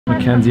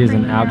Mackenzie is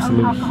an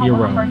absolute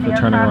hero for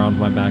turning around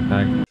my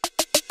backpack.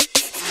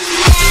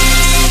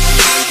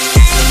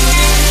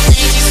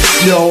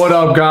 Yo, what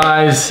up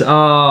guys?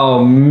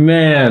 Oh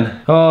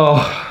man.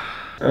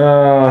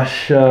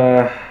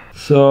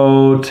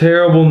 So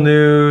terrible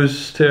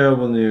news.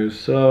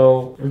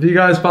 So if you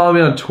guys follow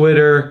me on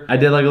Twitter, I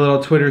did like a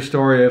little Twitter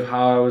story of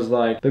how I was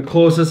like the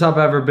closest I've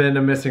ever been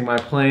to missing my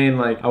plane.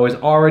 Like I was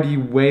already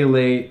way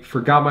late,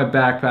 forgot my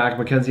backpack.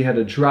 Mackenzie had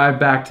to drive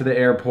back to the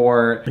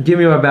airport, give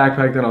me my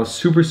backpack, then I was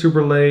super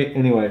late.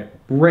 Anyway,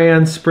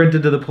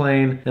 sprinted to the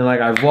plane, and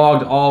like I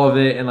vlogged all of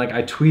it, and like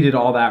I tweeted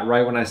all that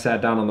right when I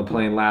sat down on the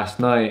plane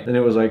last night, and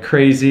it was like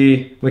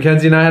crazy.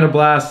 Mackenzie and I had a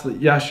blast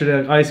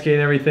yesterday, like ice skating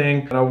and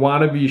everything, and I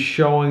want to be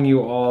showing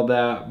you all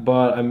that,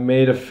 but I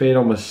made a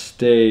fatal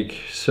mistake.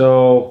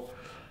 So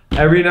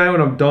every night when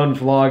I'm done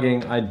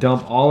vlogging, I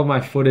dump all of my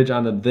footage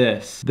onto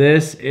this.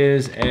 This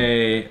is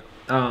a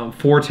 4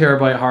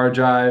 terabyte hard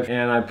drive,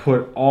 and I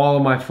put all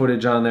of my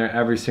footage on there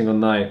every single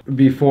night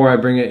before I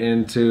bring it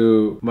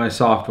into my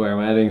software,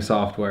 my editing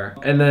software.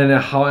 And then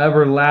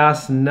however,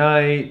 last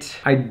night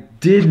I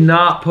did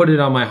not put it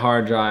on my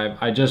hard drive.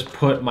 I just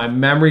put my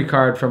memory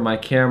card from my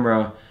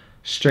camera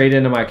straight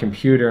into my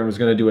computer and was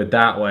gonna do it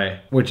that way,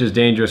 which is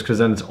dangerous because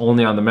then it's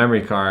only on the memory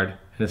card.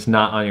 It's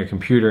not on your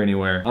computer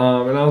anywhere.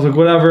 And I was like,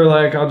 whatever,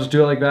 like I'll just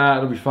do it like that,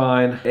 it'll be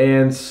fine.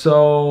 And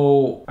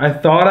so I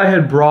thought I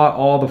had brought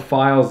all the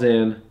files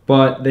in,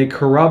 but they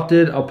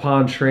corrupted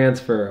upon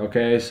transfer,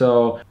 okay?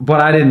 So,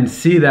 but I didn't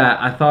see that.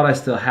 I thought I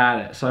still had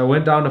it. So I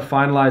went down to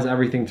finalize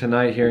everything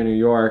tonight here in New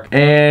York,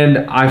 and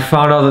I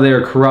found out that they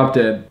were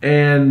corrupted.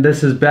 And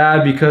this is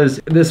bad because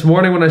this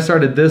morning when I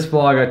started this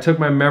vlog, I took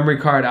my memory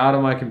card out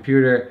of my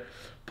computer,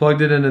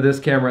 plugged it into this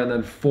camera, and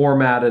then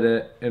formatted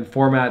it. And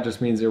format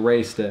just means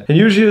erased it. And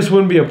usually this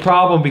wouldn't be a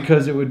problem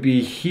because it would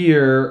be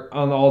here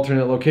on the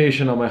alternate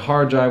location on my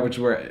hard drive, which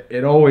is where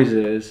it always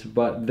is.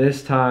 But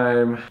this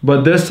time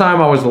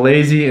I was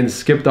lazy and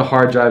skipped the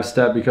hard drive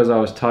step because I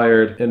was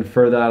tired, and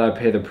for that I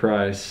pay the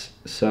price.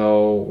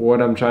 So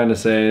what I'm trying to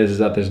say is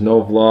that there's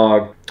no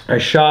vlog. I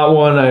shot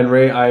one, I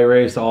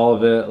erased all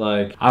of it.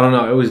 Like, I don't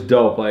know, it was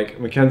dope. Like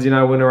Mackenzie and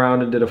I went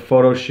around and did a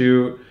photo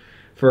shoot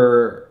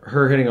for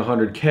her hitting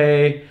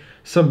 100K.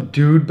 Some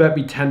dude bet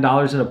me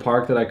 $10 in a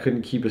park that I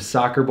couldn't keep a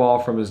soccer ball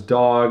from his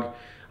dog.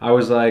 I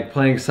was like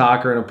playing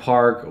soccer in a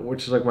park,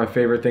 which is like my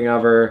favorite thing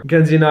ever.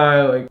 Mackenzie and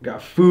I like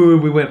got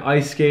food, we went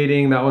ice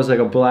skating, that was like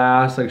a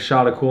blast, like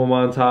shot a cool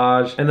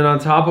montage. And then on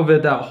top of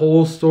it, that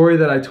whole story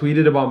that I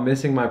tweeted about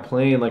missing my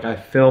plane, like I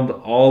filmed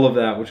all of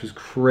that, which was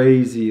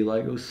crazy.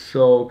 Like it was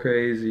so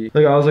crazy.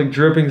 Like I was like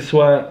dripping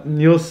sweat. And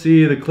you'll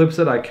see the clips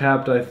that I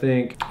kept, I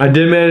think. I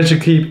did manage to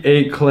keep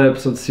 8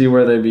 clips. Let's see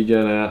where they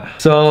begin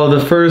at. So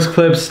the first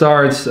clip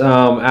starts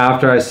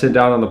after I sit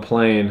down on the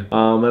plane,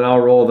 and I'll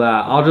roll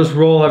that. I'll just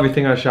roll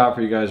everything I shot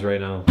for you guys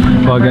right now.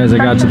 Well guys, I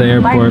got to the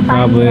airport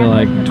probably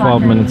like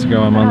 12 minutes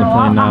ago. I'm on the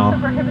plane now.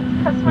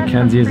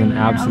 Mackenzie is an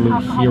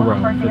absolute hero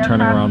for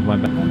turning around my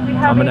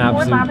backpack. I'm an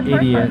absolute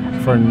idiot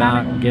for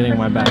not getting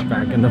my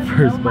backpack in the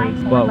first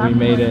place, but we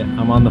made it.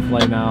 I'm on the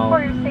flight now.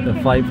 The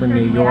flight for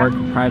New York,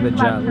 private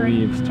jet,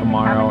 leaves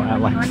tomorrow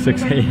at like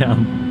 6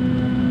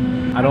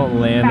 a.m. I don't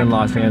land in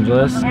Los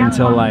Angeles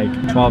until like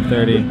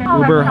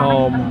 12:30. Uber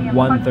home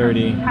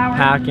 1:30.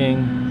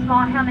 Packing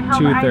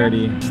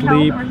 2:30,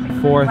 sleep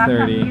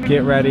 4:30,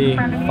 get ready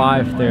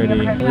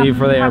 5:30, leave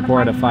for the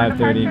airport at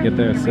 5:30, get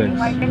there at 6.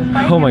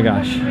 Oh my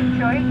gosh.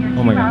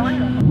 Oh my gosh.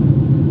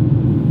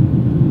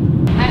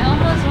 I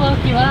almost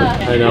woke you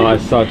up. I know, I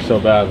suck so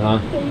bad, huh?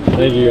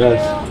 Thank you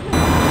guys.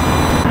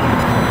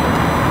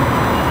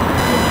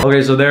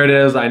 Okay, so there it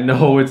is. I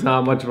know it's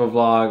not much of a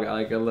vlog.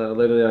 Like,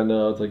 literally, I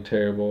know it's like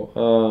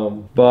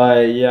terrible.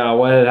 But yeah,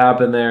 what had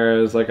happened there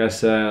is, like I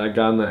said, I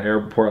got in the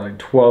airport like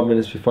 12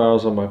 minutes before I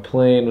was on my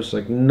plane, which is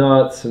like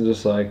nuts, and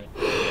just like,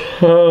 I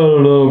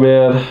don't know,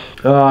 man.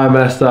 Oh, I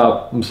messed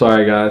up. I'm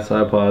sorry, guys.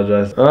 I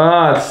apologize.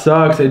 It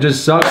sucks. It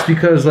just sucks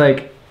because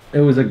like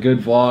it was a good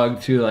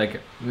vlog too. Like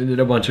we did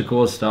a bunch of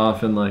cool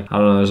stuff, and like I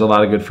don't know. There's a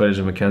lot of good footage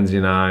of Mackenzie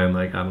and I, and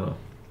like I don't know.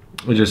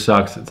 It just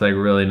sucks. It's like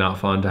really not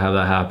fun to have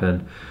that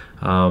happen.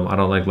 I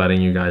don't like letting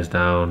you guys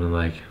down, and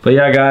like, but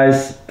yeah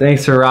guys,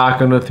 thanks for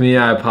rocking with me.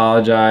 I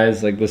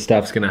apologize, like this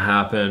stuff's gonna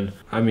happen.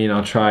 I mean,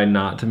 I'll try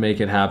not to make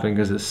it happen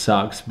because it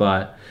sucks,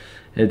 but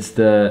it's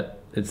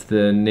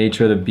the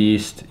nature of the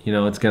beast, you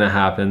know, it's gonna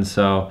happen.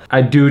 So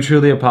I do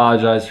truly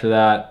apologize for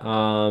that.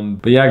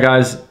 But yeah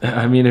guys,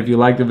 I mean, if you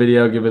like the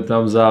video, give it a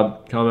thumbs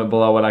up, comment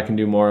below what I can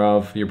do more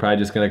of. You're probably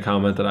just gonna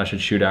comment that I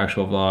should shoot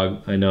actual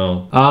vlog, I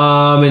know.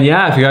 And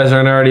yeah, if you guys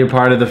aren't already a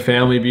part of the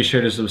family, be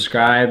sure to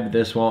subscribe.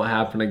 This won't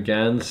happen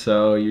again,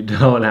 so you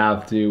don't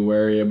have to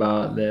worry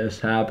about this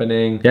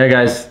happening. Yeah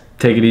guys,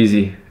 take it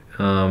easy.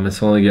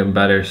 It's only getting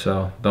better,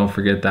 so don't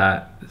forget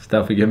that. It's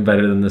definitely getting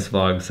better than this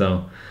vlog,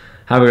 so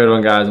have a good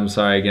one guys. I'm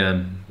sorry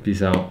again.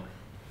 Peace out.